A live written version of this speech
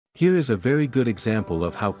Here is a very good example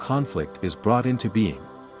of how conflict is brought into being,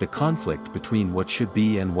 the conflict between what should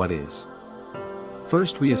be and what is.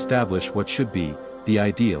 First we establish what should be, the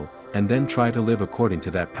ideal, and then try to live according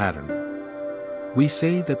to that pattern. We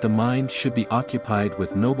say that the mind should be occupied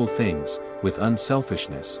with noble things, with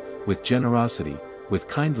unselfishness, with generosity, with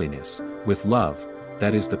kindliness, with love.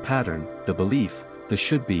 That is the pattern, the belief, the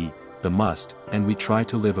should be, the must, and we try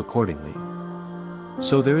to live accordingly.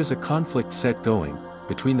 So there is a conflict set going,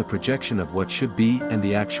 between the projection of what should be and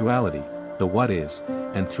the actuality, the what is,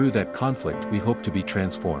 and through that conflict we hope to be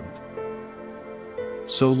transformed.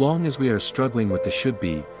 So long as we are struggling with the should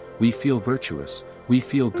be, we feel virtuous, we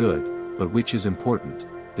feel good, but which is important,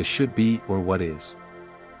 the should be or what is?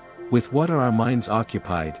 With what are our minds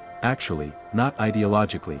occupied, actually, not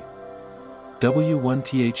ideologically?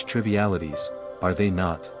 W1th trivialities, are they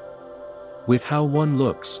not? With how one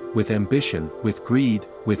looks, with ambition, with greed,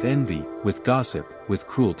 with envy, with gossip, with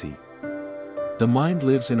cruelty. The mind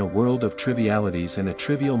lives in a world of trivialities, and a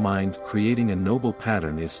trivial mind creating a noble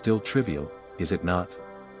pattern is still trivial, is it not?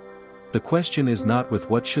 The question is not with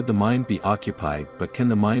what should the mind be occupied, but can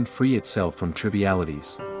the mind free itself from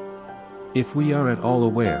trivialities? If we are at all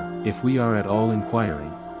aware, if we are at all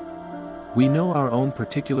inquiring, we know our own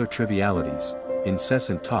particular trivialities,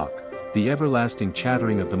 incessant talk, the everlasting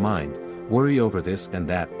chattering of the mind, worry over this and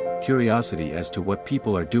that, curiosity as to what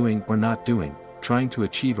people are doing or not doing, trying to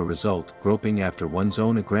achieve a result, groping after one's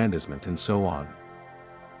own aggrandizement, and so on.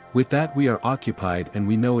 With that we are occupied, and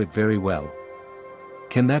we know it very well.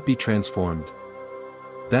 Can that be transformed?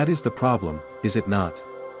 That is the problem, is it not?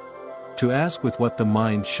 To ask with what the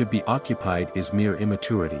mind should be occupied is mere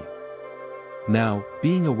immaturity. Now,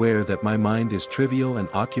 being aware that my mind is trivial and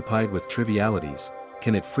occupied with trivialities,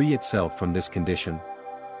 can it free itself from this condition?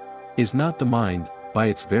 Is not the mind, by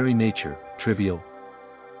its very nature, trivial?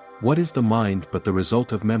 What is the mind but the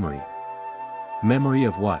result of memory? Memory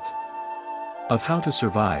of what? Of how to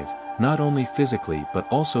survive, not only physically but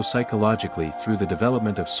also psychologically, through the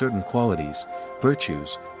development of certain qualities,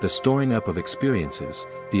 virtues, the storing up of experiences,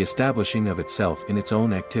 the establishing of itself in its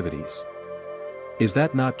own activities. Is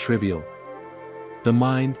that not trivial? The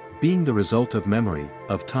mind, being the result of memory,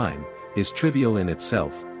 of time, is trivial in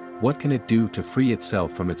itself. What can it do to free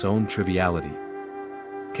itself from its own triviality?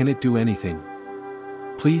 Can it do anything?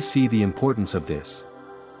 Please see the importance of this.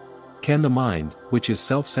 Can the mind, which is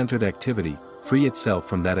self-centered activity, free itself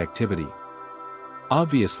from that activity?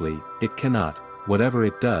 Obviously, it cannot. Whatever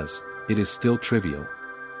it does, it is still trivial.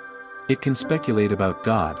 It can speculate about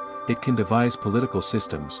God, it can devise political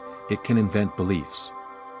systems, it can invent beliefs.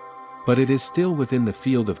 But it is still within the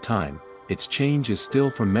field of time, its change is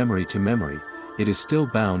still from memory to memory, it is still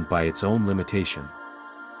bound by its own limitation.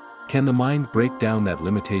 Can the mind break down that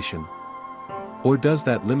limitation? Or does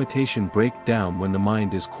that limitation break down when the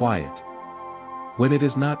mind is quiet? When it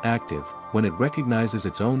is not active, when it recognizes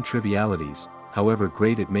its own trivialities, however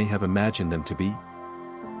great it may have imagined them to be?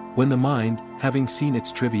 When the mind, having seen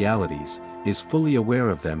its trivialities, is fully aware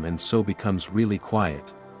of them and so becomes really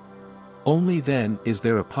quiet. Only then is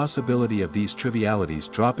there a possibility of these trivialities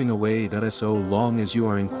dropping away. So long as you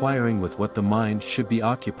are inquiring with what the mind should be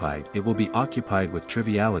occupied, it will be occupied with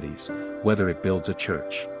trivialities, whether it builds a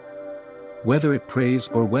church, whether it prays,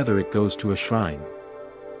 or whether it goes to a shrine.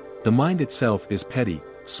 The mind itself is petty,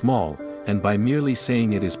 small, and by merely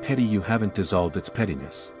saying it is petty you haven't dissolved its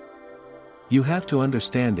pettiness. You have to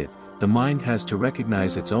understand it. The mind has to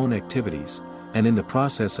recognize its own activities, and in the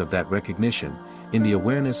process of that recognition, in the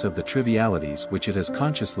awareness of the trivialities which it has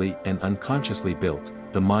consciously and unconsciously built,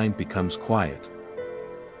 the mind becomes quiet.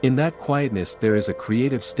 In that quietness there is a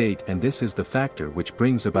creative state, and this is the factor which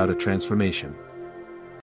brings about a transformation.